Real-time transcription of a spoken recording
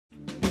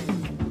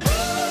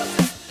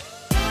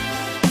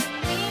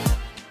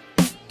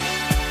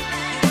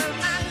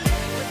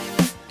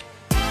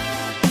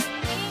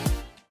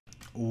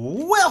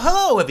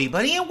Hello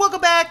everybody and welcome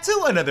back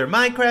to another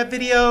Minecraft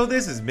video.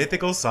 This is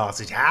Mythical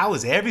Sausage. How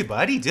is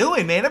everybody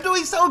doing, man? I'm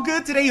doing so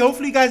good today.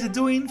 Hopefully you guys are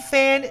doing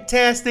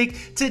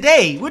fantastic.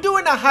 Today, we're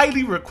doing a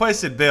highly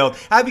requested build.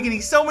 I've been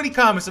getting so many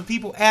comments of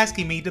people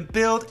asking me to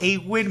build a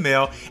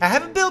windmill. I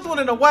haven't built one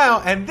in a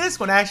while, and this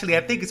one actually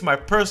I think is my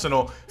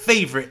personal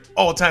favorite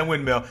all-time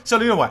windmill.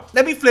 So you know what?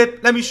 Let me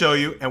flip, let me show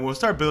you, and we'll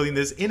start building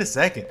this in a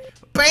second.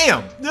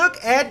 Bam!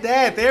 Look at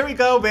that. There we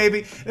go,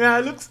 baby. Yeah,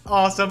 it looks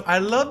awesome. I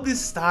love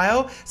this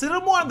style. It's a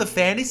little more on the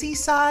fantasy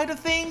side of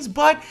things,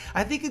 but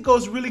I think it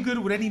goes really good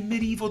with any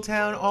medieval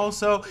town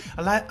also.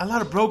 A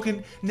lot of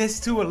brokenness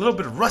to it, a little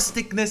bit of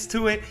rusticness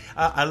to it.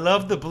 I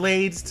love the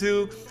blades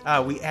too.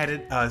 We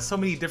added so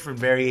many different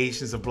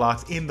variations of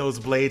blocks in those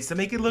blades to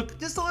make it look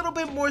just a little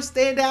bit more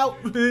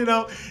standout, you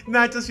know,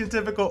 not just your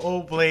typical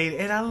old blade.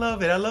 And I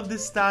love it. I love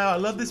this style. I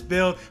love this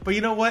build. But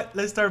you know what?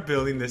 Let's start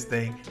building this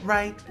thing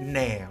right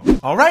now.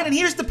 All right, and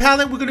here's the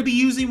palette we're going to be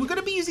using. We're going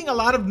to be using a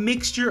lot of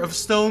mixture of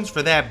stones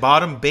for that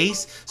bottom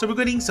base. So we're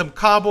getting some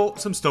cobble,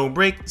 some stone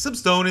brick, some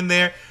stone in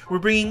there. We're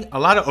bringing a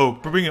lot of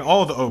oak. We're bringing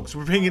all the oaks.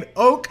 We're bringing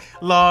oak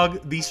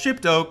log, the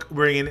stripped oak. We're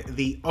bringing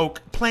the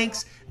oak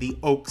planks, the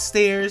oak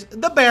stairs,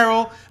 the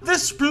barrel. The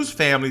spruce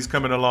family's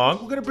coming along.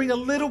 We're going to bring a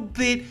little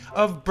bit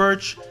of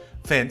birch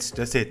fence,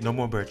 that's it, no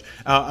more birch.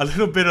 A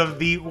little bit of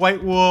the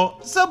white wool,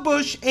 some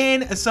bush,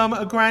 and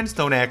some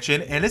grindstone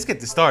action. And let's get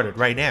this started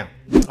right now.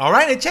 All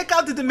right, and check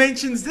out the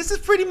dimensions. This is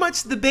pretty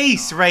much the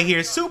base right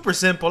here. Super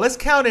simple. Let's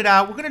count it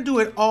out. We're gonna do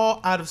it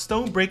all out of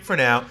stone brick for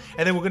now,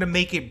 and then we're gonna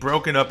make it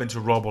broken up into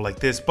rubble like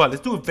this. But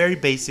let's do it very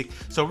basic.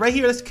 So right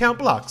here, let's count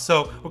blocks.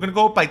 So we're gonna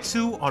go up by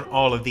 2 on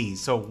all of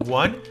these. So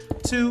 1,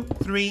 2,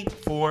 3,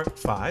 4,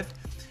 5.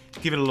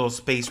 Give it a little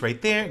space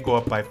right there. Go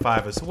up by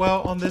 5 as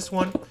well on this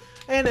one.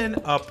 And then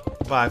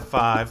up by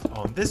 5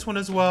 on this one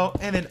as well,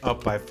 and then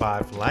up by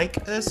 5 like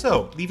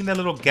so, leaving that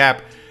little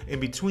gap in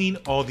between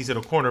all these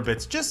little corner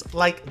bits, just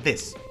like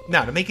this.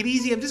 Now, to make it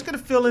easy, I'm just gonna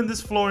fill in this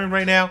flooring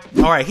right now.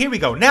 All right, here we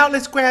go. Now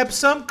let's grab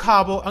some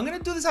cobble. I'm gonna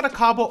do this out of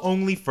cobble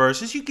only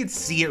first, just so you can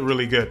see it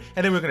really good,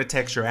 and then we're gonna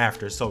texture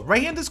after. So right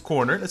here in this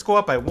corner, let's go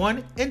up by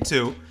 1 and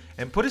 2,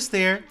 and put a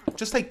stair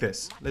just like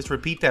this. Let's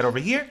repeat that over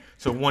here.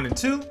 So 1 and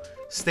 2,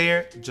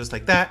 stair just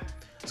like that.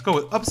 Let's go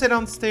with upside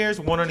down stairs,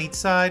 1 on each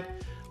side.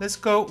 Let's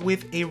go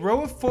with a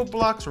row of full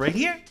blocks right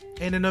here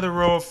and another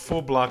row of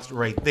full blocks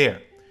right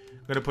there.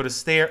 I'm gonna put a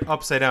stair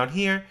upside down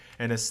here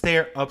and a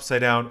stair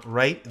upside down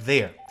right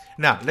there.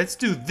 Now, let's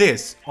do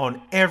this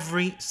on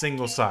every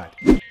single side.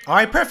 All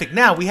right, perfect.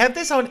 Now, we have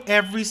this on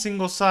every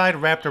single side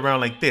wrapped around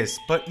like this.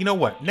 But you know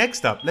what?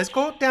 Next up, let's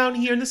go down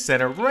here in the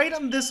center, right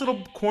on this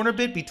little corner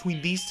bit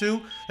between these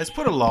two. Let's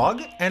put a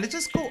log and let's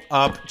just go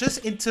up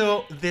just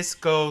until this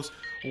goes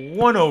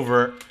 1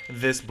 over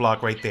this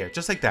block right there,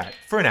 just like that.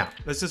 For now,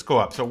 let's just go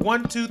up. So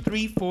 1, 2,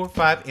 3, 4,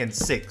 5, and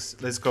 6.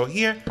 Let's go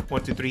here.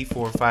 1, 2, 3,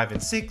 4, 5,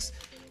 and 6.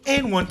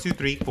 And 1, 2,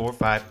 3, 4,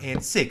 5,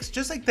 and 6.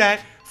 Just like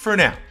that for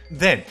now.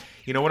 Then,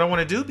 you know what I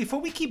want to do?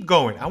 Before we keep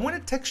going, I want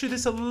to texture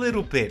this a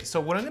little bit.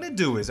 So what I'm going to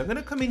do is I'm going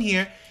to come in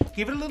here,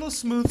 give it a little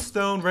smooth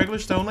stone, regular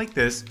stone like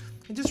this,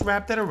 and just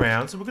wrap that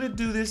around. So we're going to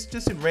do this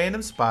just in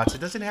random spots.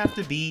 It doesn't have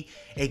to be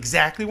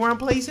exactly where I'm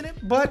placing it,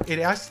 but it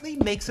actually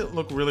makes it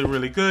look really,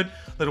 really good.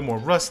 A little more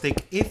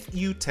rustic if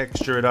you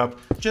texture it up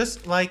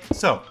just like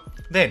so.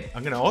 Then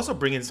I'm going to also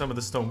bring in some of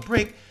the stone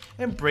brick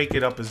and break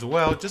it up as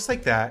well, just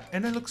like that.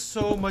 And it looks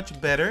so much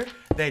better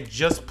than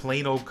just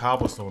plain old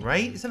cobblestone,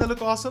 right? Doesn't that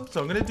look awesome? So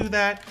I'm going to do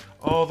that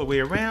all the way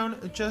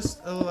around,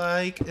 just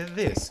like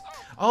this.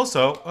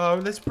 Also,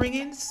 let's bring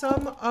in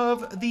some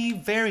of the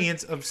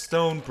variants of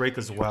stone brick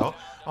as well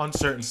on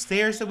certain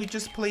stairs that we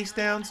just placed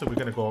down. So we're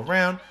going to go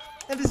around.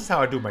 And this is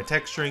how I do my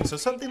texturing. So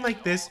something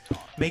like this,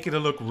 make it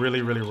look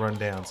really, really run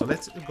down. So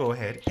let's go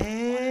ahead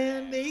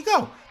and there you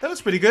go. That looks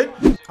pretty good.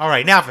 All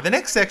right, now for the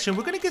next section,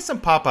 we're going to get some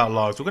pop-out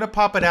logs. We're going to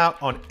pop it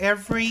out on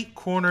every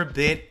corner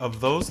bit of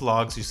those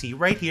logs you see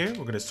right here.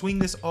 We're going to swing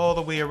this all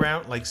the way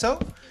around like so.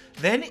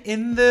 Then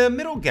in the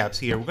middle gaps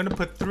here, we're going to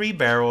put 3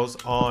 barrels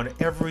on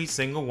every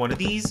single one of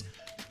these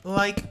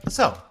like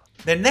so.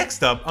 Then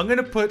next up, I'm going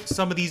to put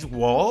some of these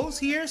walls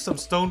here, some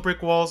stone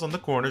brick walls on the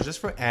corners just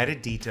for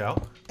added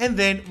detail. And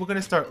then we're going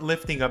to start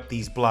lifting up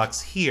these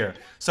blocks here.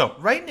 So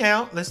right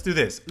now, let's do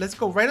this. Let's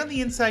go right on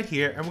the inside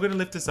here and we're going to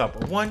lift this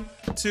up. 1,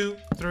 2,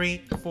 3,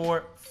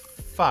 4,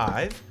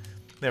 5.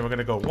 Then we're going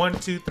to go 1,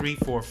 2, 3,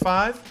 4,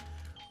 5.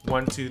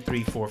 1, 2,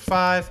 3, 4,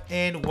 5.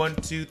 And 1,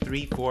 2,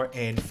 3, 4,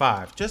 and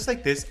 5. Just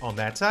like this on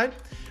that side.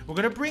 We're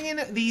going to bring in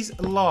these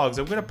logs.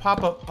 I'm going to pop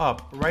them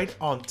up right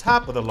on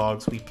top of the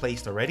logs we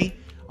placed already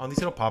on these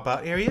little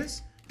pop-out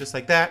areas, just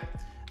like that.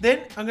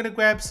 Then I'm gonna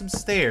grab some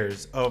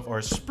stairs of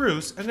our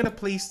spruce. I'm gonna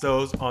place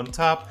those on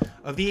top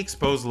of the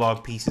exposed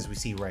log pieces we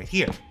see right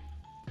here.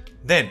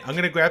 Then I'm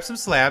gonna grab some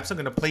slabs. I'm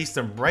gonna place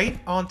them right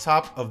on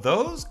top of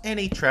those and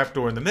a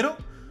trapdoor in the middle.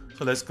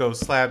 So let's go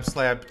slab,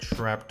 slab,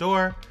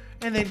 trapdoor,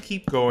 and then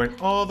keep going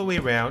all the way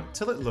around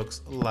till it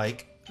looks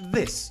like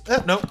this.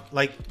 No,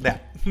 like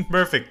that.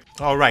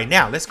 Perfect. All right,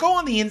 now let's go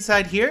on the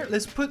inside here.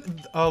 Let's put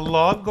a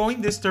log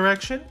going this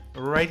direction,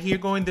 right here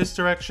going this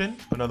direction,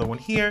 another one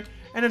here,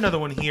 and another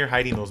one here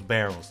hiding those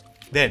barrels.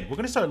 Then we're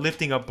gonna start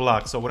lifting up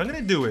blocks. So what I'm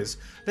gonna do is,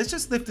 let's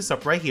just lift this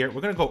up right here.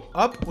 We're gonna go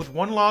up with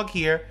one log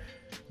here.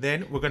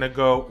 Then we're gonna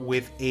go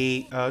with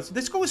a,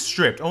 let's go with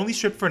stripped, only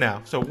stripped for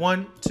now. So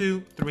 1,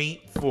 2,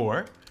 3,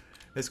 4.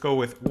 Let's go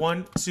with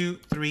 1, 2,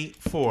 3,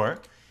 4.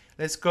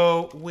 Let's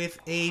go with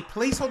a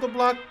placeholder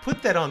block,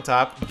 put that on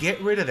top,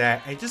 get rid of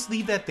that, and just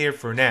leave that there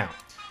for now.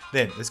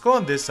 Then let's go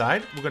on this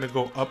side. We're gonna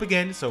go up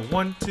again. So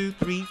 1, 2,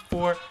 3,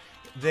 4.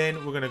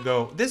 Then we're gonna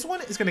go, this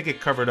one is gonna get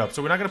covered up.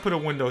 So we're not gonna put a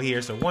window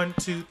here. So 1,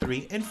 2,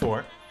 3, and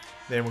 4.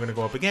 Then we're gonna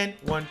go up again,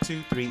 1,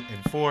 2, 3,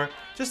 and 4,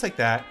 just like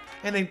that.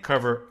 And then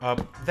cover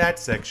up that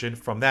section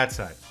from that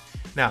side.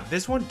 Now,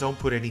 this one, don't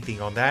put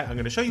anything on that. I'm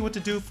gonna show you what to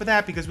do for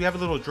that because we have a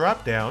little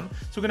drop down.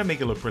 So we're gonna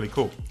make it look really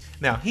cool.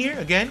 Now here,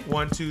 again,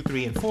 1, 2,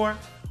 3, and 4.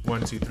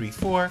 1, 2, 3,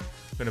 4. I'm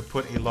gonna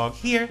put a log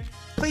here,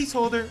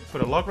 placeholder,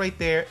 put a log right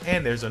there,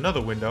 and there's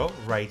another window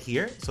right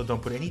here. So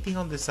don't put anything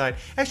on this side.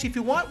 Actually, if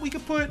you want, we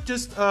could put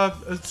just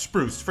a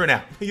spruce for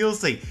now. You'll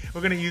see.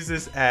 We're gonna use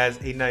this as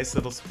a nice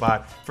little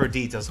spot for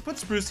details. So put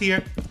spruce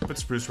here, put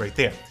spruce right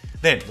there.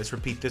 Then let's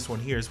repeat this one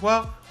here as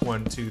well.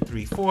 1, 2,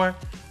 3, 4.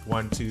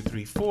 1, 2,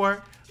 3, 4.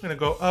 I'm gonna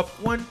go up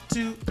 1,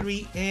 2,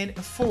 3, and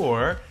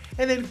 4,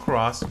 and then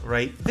cross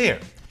right there.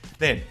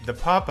 Then the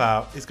pop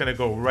out is gonna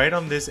go right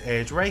on this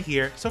edge right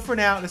here. So for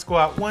now, let's go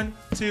out 1,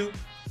 2,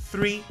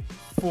 3,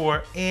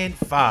 4, and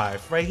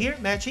 5. Right here,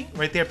 matching,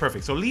 right there,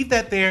 perfect. So leave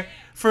that there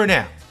for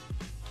now.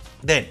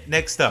 Then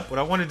next up, what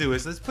I wanna do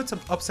is let's put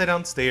some upside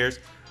down stairs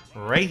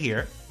right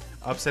here.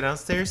 Upside down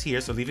stairs here,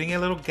 so leaving a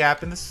little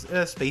gap in the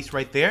space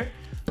right there.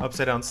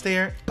 Upside down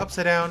stair,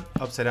 upside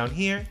down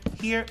here,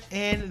 here,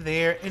 and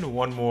there, and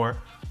one more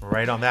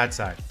right on that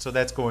side. So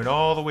that's going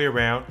all the way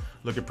around,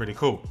 looking pretty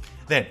cool.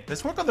 Then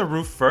let's work on the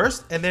roof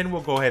first, and then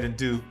we'll go ahead and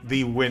do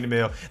the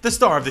windmill, the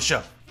star of the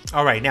show.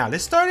 All right, now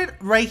let's start it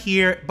right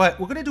here, but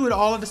we're gonna do it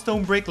all on the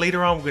stone brick.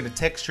 Later on, we're gonna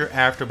texture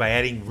after by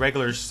adding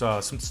regular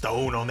some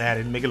stone on that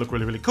and make it look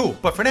really, really cool.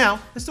 But for now,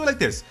 let's do it like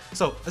this.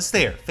 So a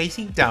stair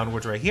facing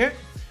downwards right here.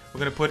 We're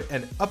gonna put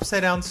an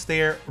upside down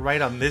stair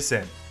right on this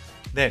end.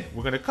 Then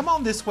we're gonna come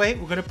on this way.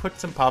 We're gonna put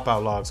some pop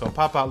out logs. So a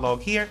pop out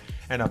log here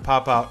and a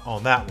pop out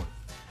on that one.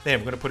 Then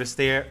we're gonna put a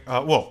stair,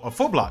 a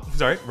full block,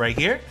 sorry, right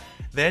here.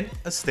 Then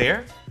a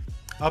stair,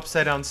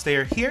 upside down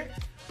stair here,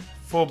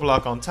 full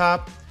block on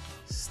top,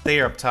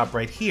 stair up top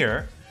right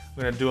here.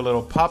 We're gonna do a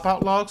little pop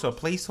out log, so a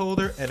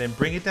placeholder, and then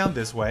bring it down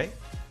this way.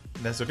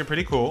 That's looking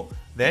pretty cool.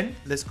 Then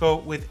let's go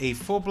with a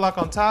full block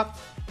on top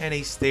and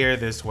a stair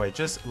this way,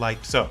 just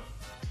like so.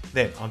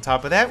 Then on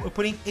top of that, we're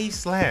putting a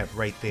slab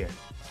right there.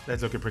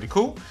 That's looking pretty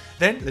cool.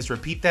 Then let's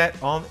repeat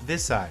that on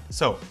this side.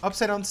 So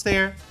upside down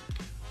stair,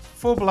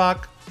 full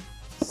block,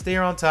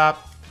 stair on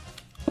top,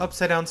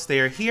 upside down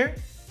stair here,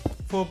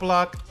 full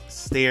block,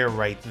 stair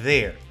right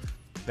there.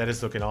 That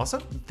is looking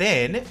awesome.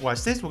 Then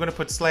watch this. We're gonna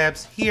put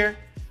slabs here,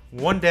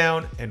 one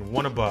down and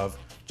one above,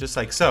 just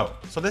like so.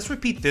 So let's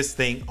repeat this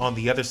thing on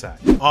the other side.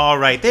 All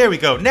right, there we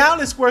go. Now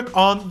let's work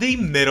on the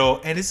middle,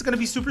 and this is gonna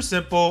be super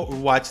simple.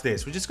 Watch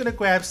this. We're just gonna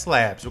grab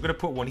slabs. We're gonna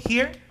put one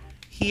here,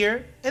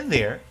 here, and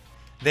there.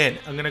 Then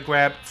I'm gonna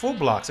grab full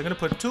blocks. I'm gonna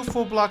put 2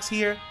 full blocks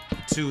here,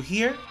 2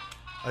 here,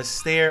 a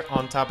stair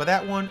on top of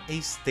that one,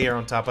 a stair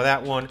on top of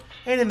that one,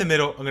 and in the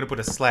middle, I'm gonna put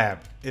a slab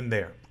in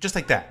there, just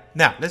like that.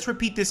 Now, let's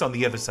repeat this on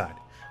the other side.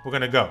 We're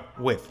gonna go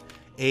with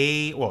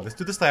let's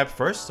do the slab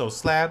first. So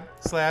slab,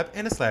 slab,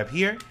 and a slab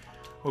here.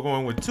 We're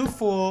going with 2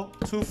 full,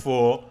 2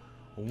 full,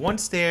 1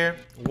 stair,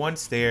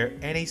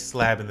 and a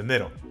slab in the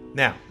middle.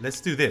 Now,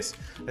 let's do this.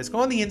 Let's go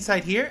on the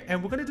inside here,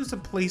 and we're gonna do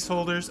some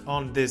placeholders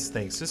on this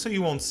thing, just so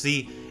you won't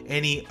see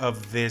any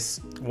of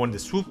this when the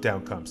swoop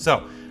down comes.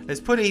 So,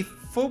 let's put a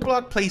full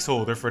block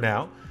placeholder for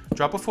now.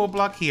 Drop a full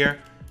block here,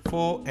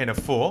 full and a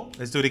full.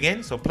 Let's do it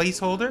again. So,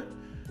 placeholder,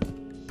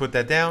 put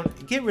that down,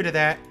 get rid of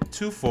that,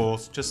 2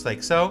 fulls, just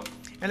like so.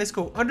 And let's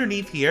go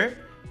underneath here,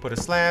 put a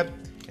slab,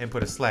 and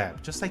put a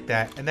slab, just like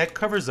that. And that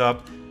covers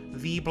up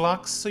the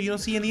blocks so you don't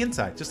see in the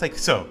inside, just like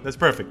so. That's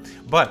perfect.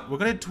 But we're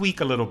gonna tweak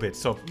a little bit,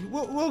 so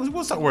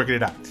we'll start working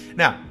it out.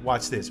 Now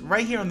watch this.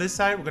 Right here on this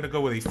side, we're gonna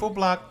go with a full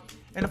block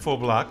and a full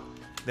block.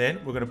 Then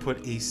we're gonna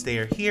put a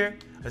stair here,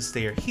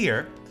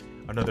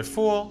 another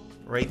full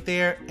right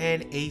there,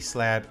 and a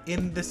slab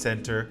in the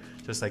center,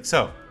 just like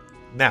so.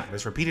 Now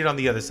let's repeat it on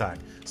the other side.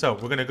 So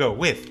we're gonna go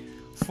with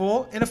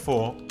full and a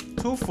full,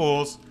 2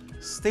 fulls,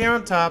 stair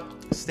on top,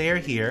 stair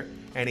here,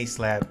 and a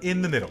slab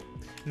in the middle.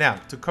 Now,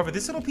 to cover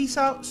this little piece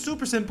out,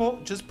 super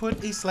simple, just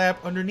put a slab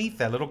underneath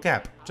that little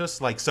gap,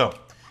 just like so.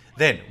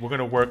 Then, we're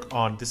gonna work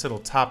on this little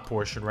top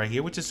portion right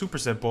here, which is super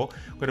simple.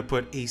 We're gonna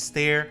put a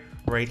stair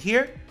right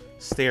here,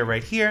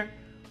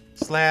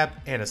 slab,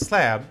 and a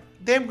slab.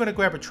 Then we're gonna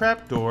grab a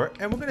trapdoor,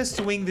 and we're gonna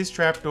swing this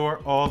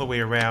trapdoor all the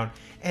way around,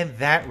 and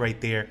that right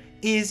there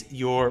is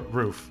your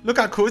roof. Look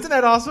how cool, isn't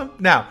that awesome?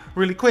 Now,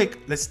 really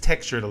quick, let's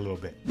texture it a little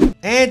bit.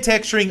 And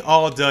texturing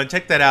all done,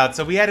 check that out.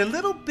 So we add a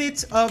little bit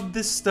bits of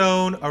the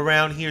stone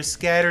around here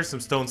scattered,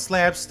 some stone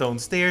slabs, stone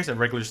stairs, and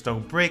regular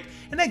stone brick,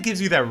 and that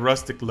gives you that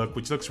rustic look,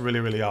 which looks really,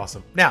 really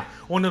awesome. Now,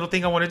 one little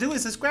thing I want to do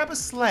is just grab a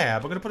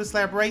slab. I'm going to put a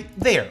slab right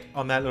there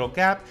on that little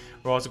gap.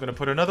 We're also going to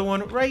put another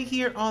one right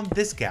here on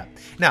this gap.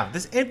 Now,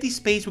 this empty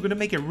space, we're going to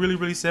make it really,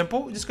 really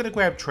simple. We're just going to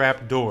grab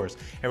trap doors,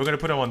 and we're going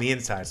to put them on the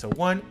inside. So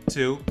 1,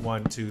 2,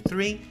 1, 2,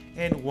 3,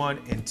 and 1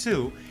 and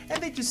 2,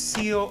 and then just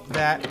seal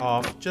that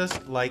off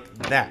just like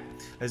that.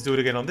 Let's do it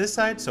again on this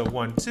side. So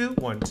 1, 2,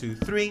 1, 2,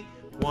 3,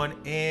 1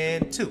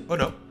 and 2. Oh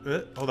no,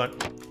 hold on,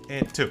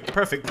 and 2.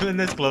 Perfect. Then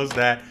let's close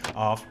that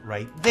off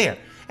right there.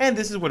 And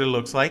this is what it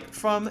looks like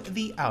from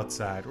the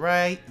outside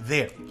right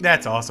there.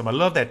 That's awesome. I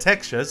love that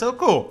texture. So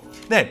cool.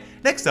 Then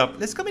next up,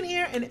 let's come in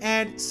here and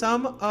add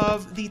some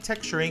of the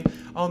texturing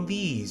on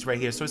these right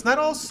here. So it's not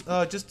all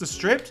just the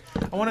stripped.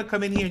 I want to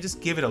come in here and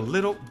just give it a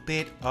little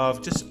bit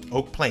of just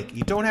oak plank.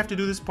 You don't have to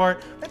do this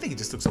part. I think it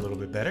just looks a little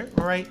bit better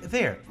right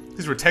there,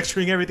 because we're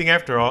texturing everything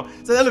after all.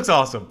 So that looks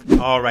awesome.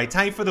 All right,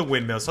 time for the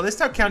windmill. So let's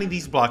start counting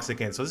these blocks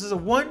again. So this is a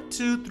 1,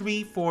 2,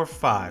 3, 4,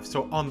 5.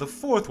 So on the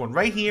fourth one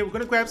right here, we're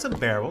going to grab some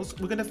barrels.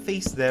 We're going to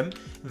face them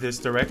this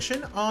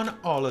direction on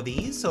all of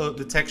these, so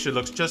the texture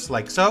looks just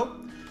like so.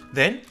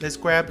 Then let's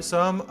grab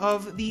some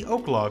of the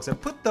oak logs and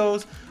put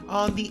those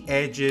on the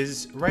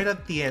edges right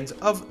at the ends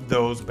of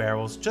those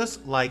barrels,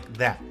 just like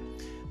that.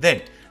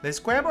 Then let's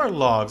grab our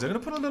logs. I'm going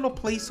to put a little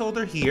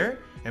placeholder here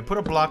and put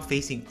a block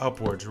facing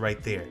upwards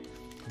right there.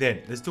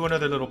 Then let's do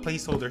another little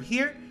placeholder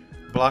here,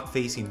 block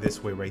facing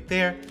this way right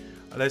there.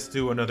 Let's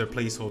do another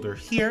placeholder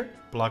here,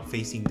 block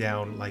facing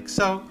down like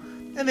so.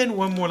 And then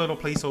one more little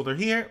placeholder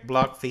here,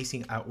 block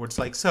facing outwards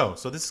like so.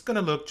 So this is going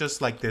to look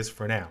just like this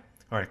for now.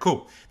 All right,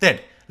 cool. Then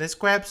let's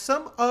grab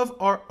some of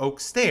our oak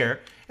stair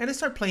and let's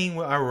start playing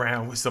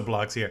around with some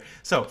blocks here.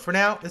 So for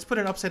now, let's put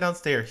an upside down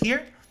stair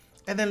here.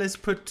 And then let's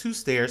put 2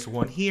 stairs,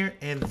 one here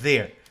and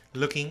there,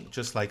 looking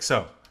just like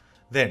so.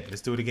 Then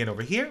let's do it again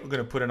over here. We're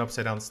going to put an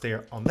upside down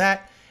stair on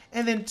that.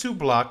 And then 2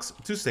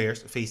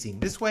 stairs facing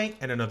this way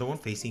and another one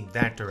facing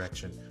that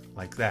direction,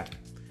 like that.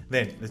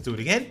 Then let's do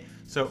it again.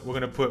 So we're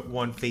going to put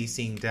one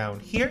facing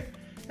down here.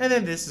 And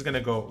then this is going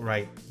to go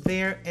right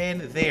there and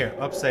there,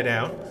 upside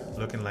down,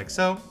 looking like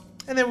so.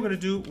 And then we're going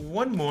to do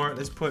one more.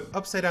 Let's put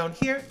upside down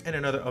here and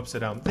another upside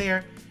down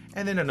there.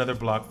 And then another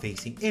block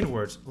facing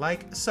inwards,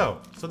 like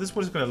so. So this is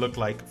what it's going to look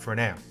like for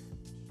now.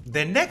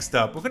 Then next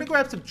up, we're going to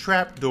grab some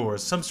trap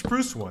doors, some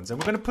spruce ones, and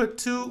we're going to put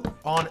 2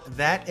 on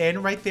that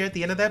end right there at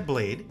the end of that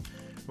blade.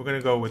 We're going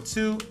to go with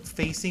 2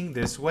 facing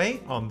this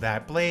way on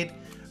that blade.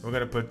 We're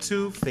going to put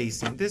 2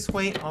 facing this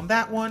way on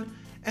that one,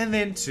 and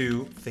then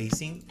 2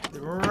 facing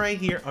right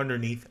here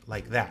underneath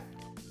like that.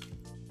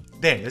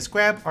 Then let's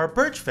grab our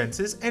birch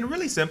fences, and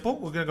really simple,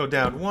 we're going to go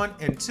down 1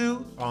 and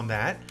 2 on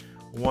that,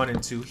 1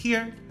 and 2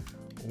 here,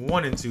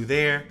 1 and 2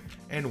 there,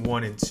 and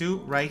 1 and 2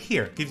 right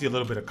here. Gives you a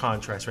little bit of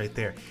contrast right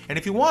there. And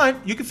if you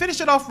want, you can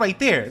finish it off right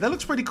there. That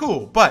looks pretty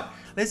cool, but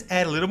let's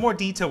add a little more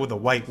detail with the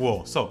white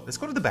wool. So let's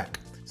go to the back.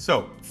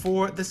 So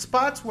for the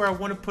spots where I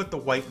want to put the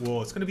white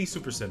wool, it's going to be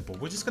super simple.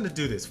 We're just going to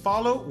do this.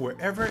 Follow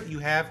wherever you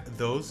have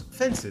those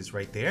fences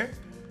right there.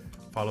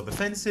 Follow the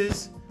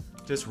fences,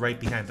 just right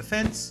behind the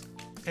fence,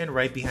 and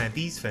right behind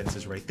these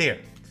fences right there.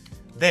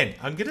 Then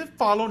I'm going to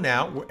follow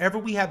now wherever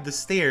we have the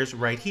stairs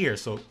right here.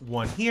 So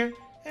 1 here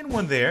and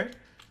 1 there.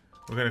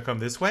 We're going to come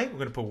this way. We're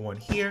going to put 1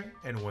 here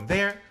and 1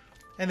 there.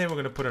 And then we're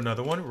going to put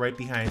another one right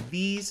behind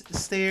these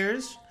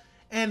stairs.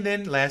 And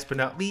then last but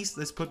not least,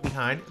 let's put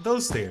behind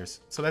those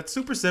stairs. So that's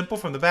super simple.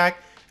 From the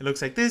back, it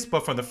looks like this.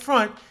 But from the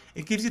front,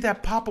 it gives you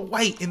that pop of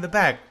white in the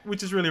back,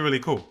 which is really, really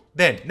cool.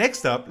 Then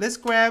next up, let's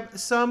grab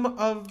some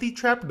of the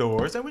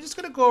trapdoors. And we're just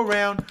going to go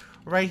around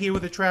right here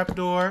with a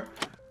trapdoor.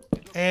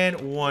 And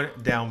 1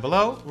 down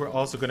below. We're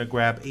also going to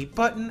grab a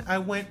button. I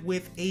went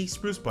with a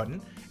spruce button.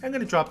 I'm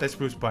going to drop that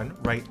spruce button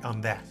right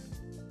on that.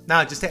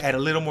 Now, just to add a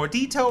little more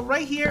detail,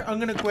 right here, I'm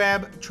going to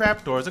grab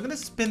trapdoors. I'm going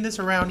to spin this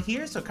around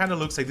here, so it kind of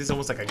looks like this is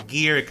almost like a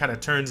gear. It kind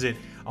of turns it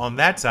on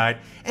that side.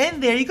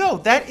 And there you go.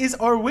 That is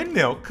our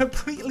windmill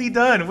completely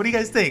done. What do you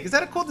guys think? Is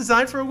that a cool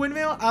design for a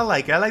windmill? I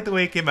like it. I like the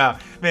way it came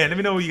out. Man, let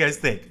me know what you guys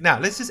think. Now,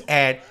 let's just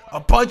add a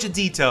bunch of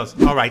details.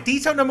 All right,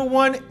 detail number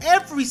 1,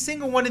 every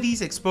single one of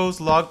these exposed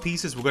log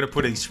pieces, we're going to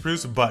put a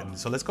spruce button.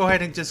 So let's go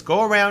ahead and just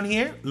go around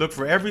here, look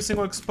for every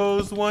single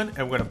exposed one,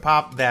 and we're going to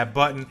pop that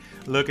button,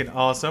 looking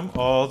awesome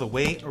all the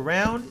way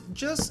around,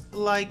 just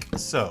like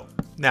so.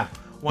 Now,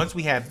 once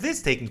we have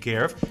this taken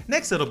care of,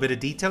 next little bit of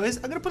detail is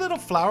I'm going to put little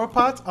flower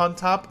pots on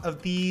top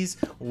of these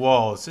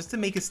walls just to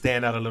make it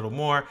stand out a little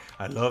more.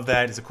 I love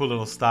that. It's a cool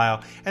little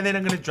style. And then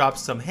I'm going to drop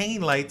some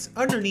hanging lights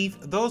underneath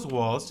those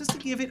walls just to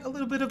give it a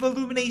little bit of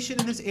illumination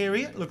in this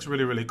area. It looks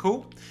really, really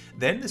cool.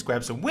 Then let's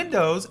grab some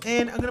windows,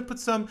 and I'm going to put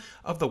some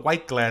of the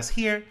white glass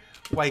here,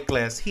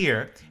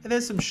 and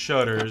then some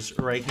shutters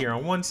right here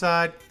on one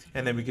side.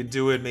 And then we could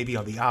do it maybe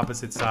on the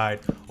opposite side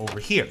over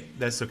here.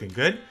 That's looking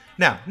good.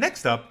 Now,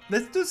 next up,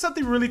 let's do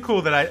something really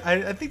cool that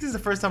I think this is the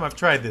first time I've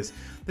tried this.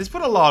 Let's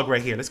put a log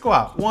right here. Let's go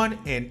out 1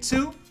 and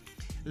 2.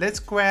 Let's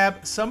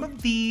grab some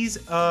of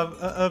these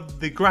of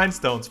the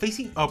grindstones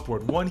facing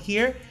upward. 1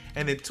 here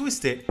and then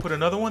twist it, put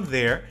another one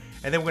there,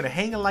 and then we're gonna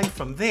hang a light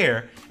from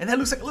there, and that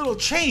looks like a little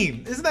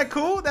chain. Isn't that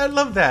cool? I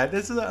love that.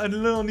 This is a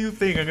little new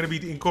thing I'm gonna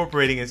be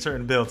incorporating in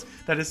certain builds.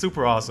 That is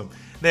super awesome.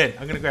 Then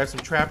I'm gonna grab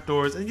some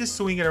trapdoors and just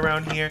swing it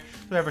around here.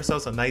 We have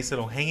ourselves a nice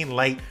little hanging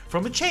light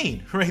from a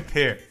chain right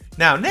there.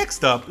 Now,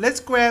 next up, let's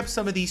grab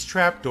some of these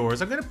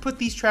trapdoors. I'm gonna put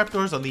these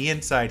trapdoors on the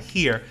inside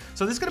here.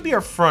 So this is gonna be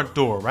our front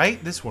door,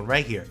 right? This one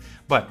right here.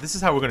 But this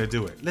is how we're gonna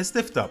do it. Let's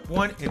lift up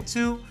 1 and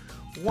 2.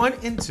 1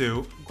 and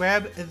 2,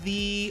 grab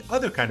the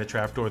other kind of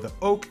trapdoor, the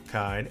oak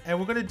kind, and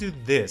we're gonna do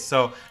this.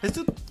 So let's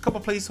do a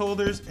couple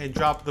placeholders and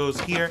drop those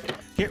here.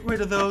 Get rid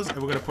of those, and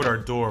we're gonna put our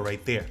door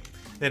right there.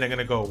 Then I'm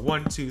gonna go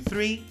 1, 2,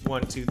 3,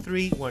 1, 2,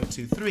 3, 1,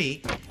 2,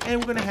 3, and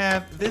we're gonna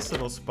have this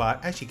little spot.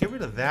 Actually, get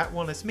rid of that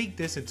one. Let's make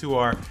this into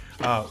our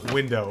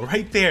window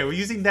right there. We're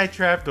using that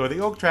trapdoor.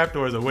 The oak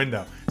trapdoor is a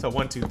window. So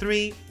 1, 2,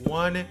 3,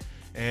 1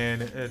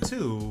 and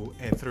 2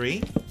 and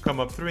 3. Come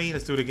up 3.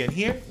 Let's do it again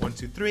here. 1,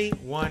 2, 3,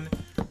 1,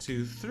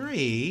 2,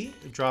 3.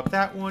 Drop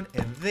that one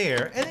and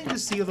there, and then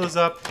just seal those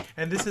up.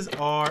 And this is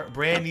our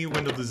brand new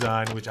window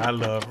design, which I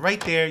love,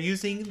 right there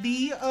using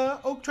the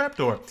oak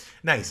trapdoor.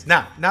 Nice.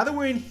 Now that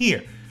we're in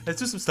here, let's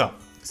do some stuff.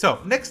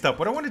 So next up,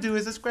 what I want to do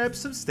is let's grab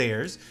some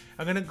stairs.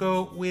 I'm gonna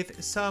go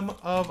with some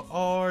of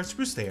our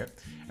spruce stair.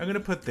 I'm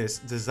gonna put this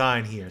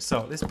design here.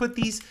 So let's put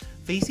these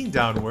facing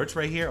downwards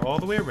right here, all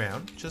the way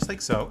around, just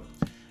like so.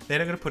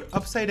 Then I'm gonna put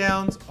upside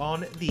downs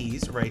on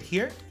these right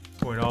here,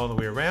 going all the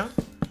way around,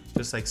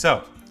 just like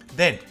so.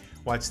 Then,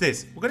 watch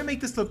this. We're gonna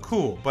make this look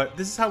cool, but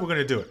this is how we're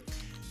gonna do it.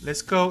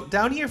 Let's go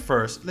down here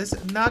first.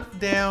 Let's knock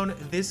down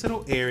this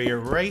little area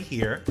right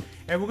here,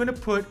 and we're gonna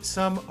put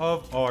some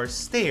of our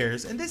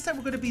stairs, and this time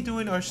we're gonna be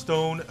doing our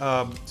stone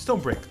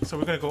brick. So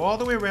we're gonna go all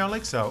the way around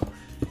like so,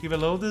 give it a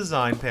little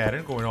design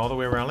pattern, going all the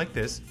way around like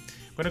this.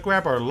 We're gonna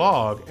grab our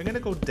log, and gonna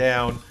go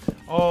down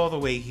all the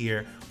way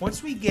here.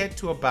 Once we get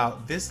to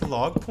about this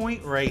log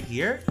point right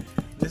here,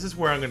 this is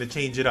where I'm gonna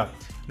change it up.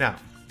 Now,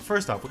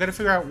 first off, we gotta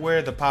figure out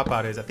where the pop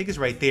out is. I think it's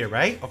right there,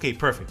 right? Okay,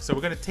 perfect. So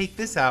we're gonna take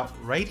this out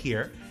right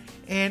here,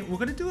 and we're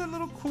gonna do a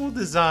little cool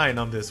design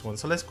on this one.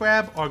 So let's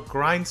grab our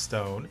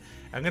grindstone.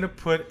 I'm gonna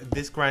put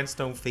this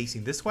grindstone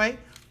facing this way,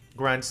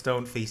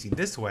 grindstone facing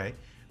this way.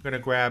 We're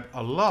gonna grab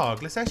a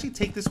log. Let's actually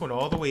take this one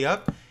all the way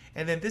up,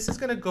 and then this is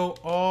gonna go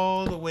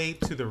all the way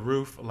to the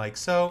roof like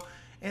so.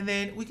 And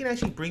then we can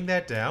actually bring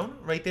that down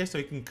right there so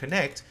it can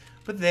connect.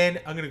 But then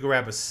I'm gonna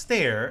grab a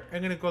stair.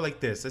 I'm gonna go like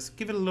this. Let's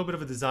give it a little bit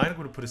of a design. I'm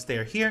gonna put a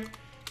stair here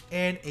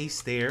and a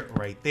stair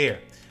right there.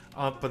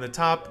 Up on the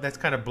top, that's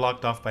kind of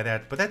blocked off by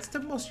that, but that's the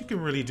most you can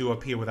really do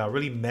up here without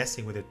really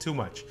messing with it too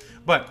much.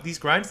 But these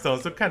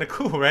grindstones look kind of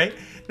cool, right?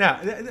 Now,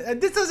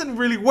 this doesn't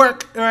really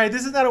work, all right?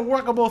 This is not a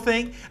workable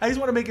thing. I just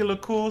want to make it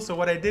look cool, so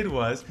what I did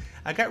was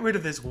I got rid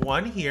of this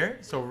one here,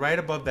 so right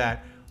above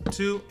that,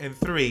 2 and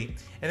 3,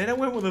 and then I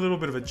went with a little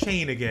bit of a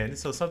chain again,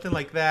 so something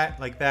like that,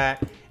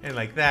 and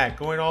like that,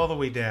 going all the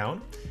way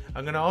down.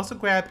 I'm gonna also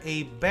grab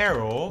a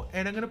barrel,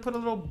 and I'm gonna put a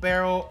little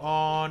barrel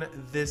on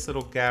this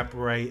little gap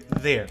right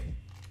there,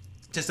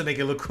 just to make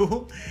it look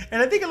cool.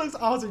 And I think it looks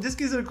awesome. Just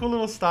gives it a cool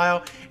little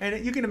style.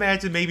 And you can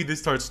imagine maybe this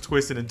starts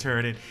twisting and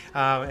turning.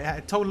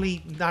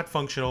 Totally not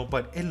functional,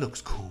 but it looks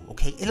cool,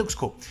 okay? It looks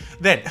cool.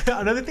 Then,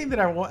 another thing that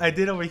I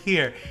did over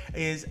here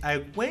is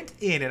I went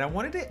in and I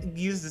wanted to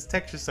use this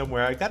texture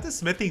somewhere. I got the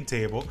smithing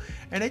table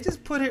and I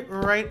just put it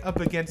right up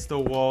against the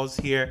walls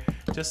here,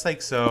 just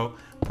like so.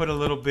 Put a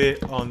little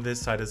bit on this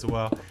side as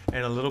well,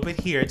 and a little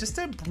bit here, just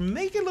to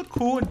make it look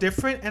cool and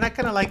different. And I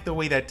kind of like the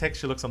way that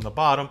texture looks on the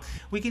bottom.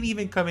 We can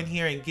even come in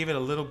here and give it a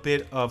little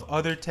bit of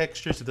other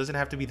textures. It doesn't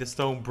have to be the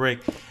stone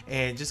brick,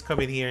 and just come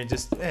in here and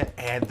just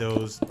add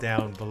those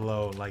down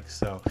below like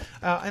so.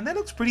 And that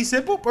looks pretty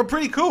simple, but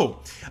pretty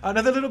cool.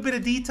 Another little bit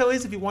of detail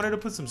is if you wanted to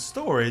put some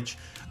storage,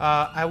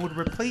 I would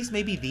replace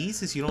maybe these,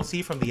 since you don't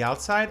see it from the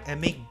outside,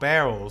 and make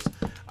barrels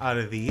out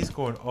of these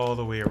going all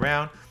the way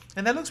around.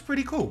 And that looks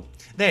pretty cool.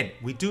 Then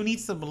we do need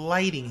some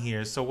lighting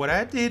here. So what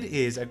I did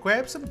is I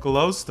grabbed some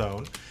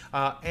glowstone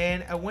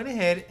and I went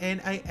ahead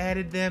and I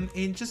added them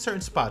in just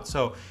certain spots.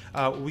 So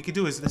what we could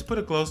do is let's put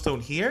a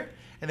glowstone here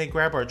and then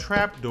grab our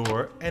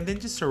trapdoor and then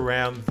just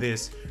surround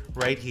this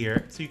right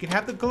here. So you can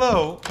have the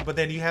glow, but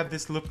then you have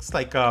this looks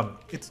like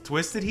it's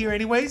twisted here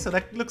anyway. So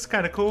that looks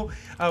kind of cool.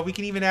 We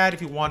can even add,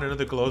 if you want,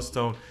 another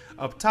glowstone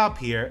up top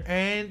here.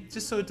 And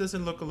just so it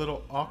doesn't look a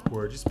little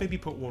awkward, just maybe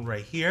put one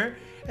right here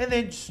and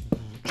then just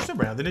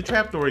surrounding the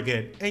trapdoor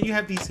again, and you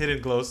have these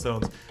hidden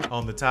glowstones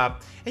on the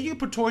top. And you can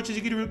put torches.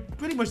 You can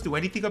pretty much do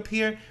anything up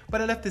here,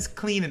 but I left this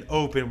clean and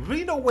open.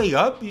 Really no way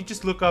up. You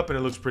just look up and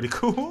it looks pretty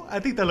cool. I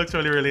think that looks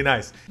really, really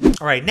nice.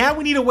 All right, now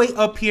we need a way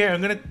up here. I'm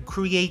gonna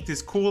create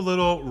this cool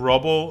little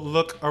rubble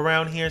look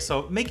around here.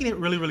 So making it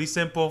really, really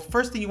simple.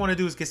 First thing you want to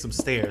do is get some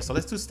stairs. So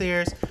let's do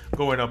stairs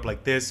going up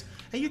like this,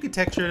 and you can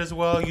texture it as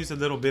well. Use a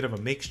little bit of a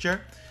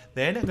mixture.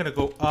 Then I'm gonna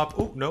go up.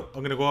 Oh no,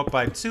 I'm gonna go up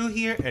by 2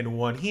 here and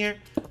 1 here,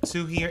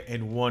 2 here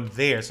and 1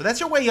 there. So that's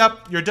your way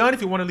up. You're done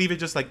if you want to leave it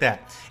just like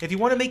that. If you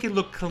want to make it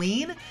look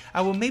clean,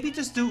 I will maybe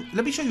just do,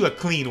 let me show you a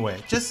clean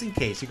way, just in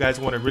case you guys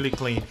want it really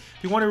clean. If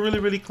you want it really,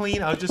 really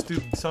clean, I'll just do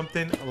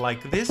something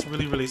like this,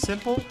 really, really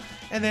simple.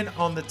 And then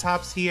on the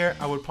tops here,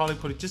 I would probably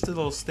put just a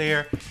little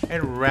stair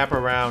and wrap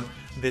around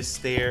this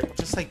stair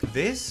just like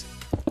this,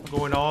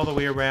 going all the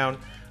way around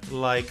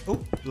like, oh,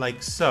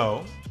 like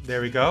so.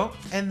 There we go.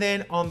 And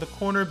then on the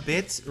corner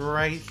bits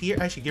right here,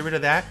 I should get rid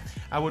of that.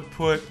 I would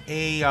put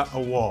a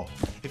wall.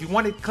 If you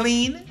want it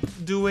clean,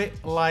 do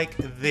it like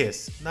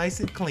this. Nice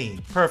and clean.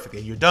 Perfect.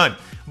 And you're done.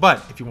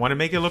 But if you want to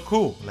make it look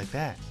cool, like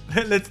that,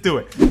 let's do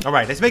it. All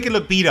right, let's make it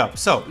look beat up.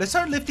 So let's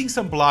start lifting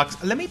some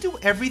blocks. Let me do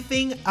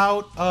everything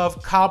out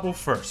of cobble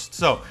first.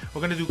 So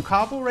we're going to do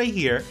cobble right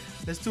here.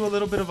 Let's do a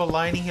little bit of a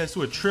lining here. Let's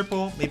do a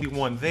triple, maybe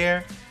 1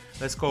 there.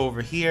 Let's go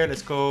over here.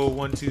 Let's go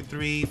 1, 2,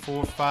 3,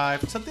 4,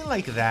 5, something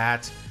like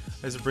that.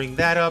 Let's bring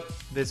that up.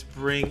 Let's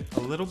bring a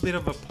little bit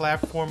of a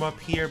platform up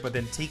here, but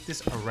then take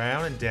this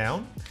around and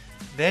down.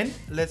 Then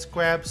let's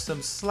grab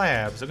some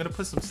slabs. I'm gonna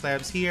put some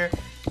slabs here,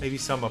 maybe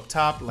some up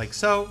top like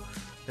so.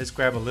 Let's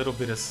grab a little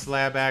bit of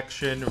slab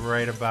action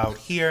right about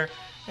here.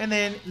 And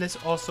then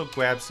let's also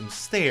grab some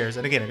stairs.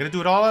 And again, I'm gonna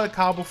do it all out of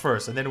cobble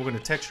first, and then we're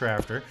gonna texture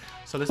after.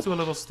 So let's do a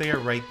little stair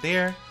right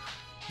there.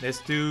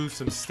 Let's do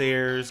some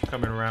stairs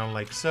coming around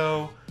like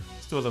so.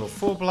 Let's do a little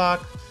full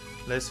block.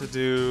 Let's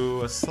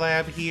do a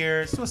slab here.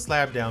 Let's do a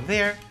slab down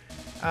there.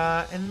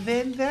 And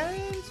then that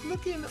is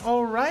looking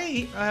all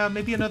right.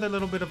 Maybe another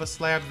little bit of a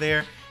slab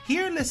there.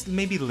 Here, let's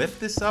maybe lift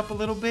this up a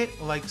little bit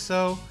like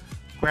so.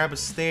 Grab a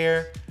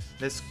stair.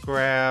 Let's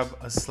grab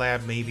a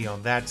slab maybe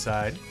on that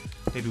side.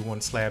 Maybe 1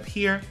 slab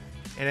here.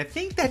 And I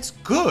think that's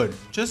good,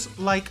 just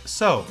like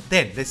so.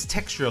 Then let's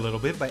texture a little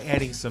bit by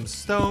adding some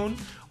stone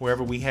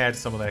wherever we had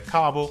some of that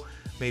cobble.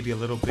 Maybe a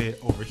little bit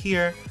over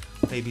here.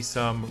 Maybe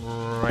some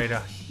right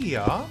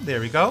here.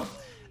 There we go.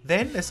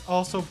 Then let's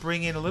also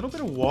bring in a little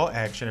bit of wall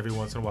action every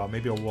once in a while.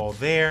 Maybe a wall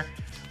there.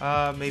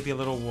 Maybe a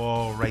little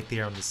wall right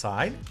there on the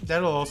side.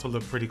 That'll also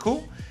look pretty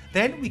cool.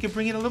 Then we can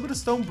bring in a little bit of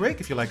stone brick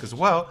if you like as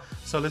well.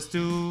 So let's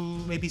do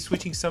maybe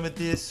switching some of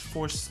this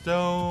for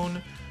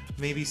stone.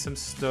 Maybe some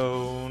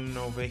stone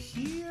over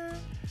here.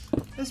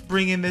 Let's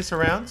bring in this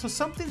around. So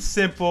something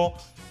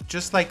simple,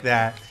 just like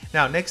that.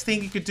 Now, next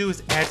thing you could do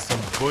is add some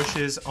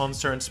bushes on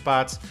certain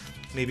spots.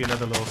 Maybe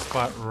another little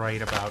spot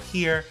right about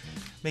here.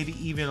 Maybe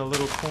even a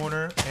little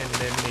corner, and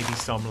then maybe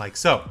some like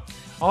so.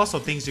 Also,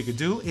 things you could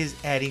do is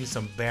adding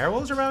some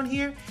barrels around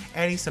here.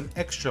 Adding some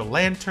extra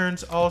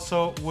lanterns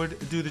also would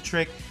do the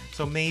trick.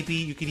 So maybe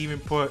you could even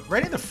put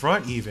right in the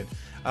front even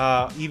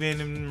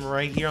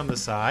right here on the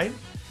side.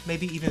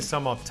 Maybe even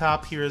some up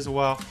top here as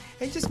well,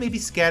 and just maybe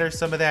scatter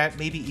some of that.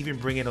 Maybe even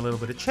bring in a little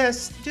bit of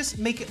chest. Just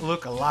make it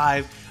look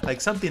alive,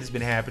 like something's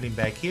been happening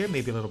back here.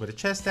 Maybe a little bit of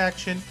chest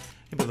action,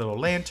 maybe a little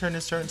lantern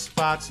in certain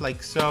spots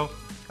like so.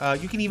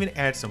 You can even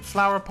add some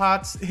flower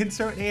pots in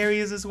certain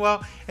areas as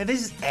well, and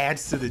this just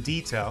adds to the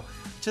detail,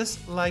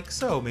 just like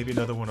so. Maybe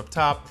another one up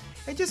top,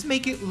 and just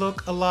make it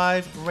look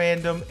alive,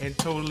 random, and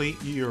totally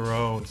your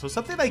own. So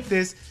something like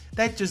this,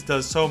 that just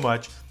does so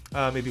much.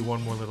 Maybe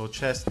 1 more little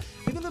chest,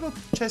 maybe a little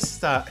chest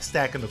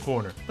stack in the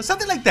corner, but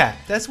something like that.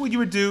 That's what you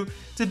would do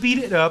to beat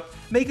it up,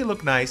 make it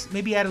look nice,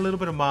 maybe add a little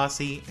bit of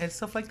mossy and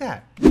stuff like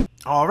that.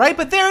 All right,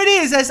 but there it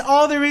is. That's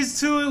all there is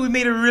to it. We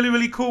made a really,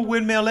 really cool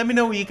windmill. Let me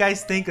know what you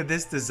guys think of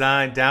this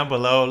design down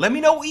below. Let me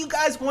know what you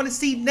guys want to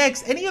see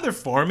next. Any other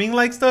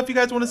farming-like stuff you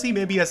guys want to see?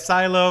 Maybe a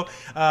silo,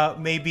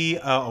 maybe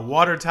a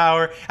water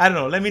tower. I don't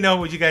know. Let me know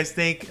what you guys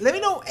think. Let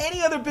me know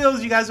any other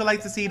builds you guys would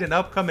like to see in an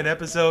upcoming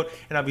episode,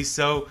 and I'll be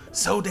so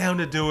down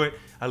to do it.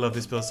 I love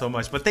this build so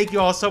much. But thank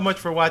you all so much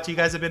for watching. You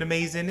guys have been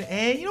amazing.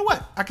 And you know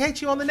what? I'll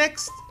catch you on the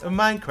next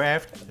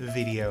Minecraft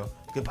video.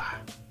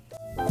 Goodbye.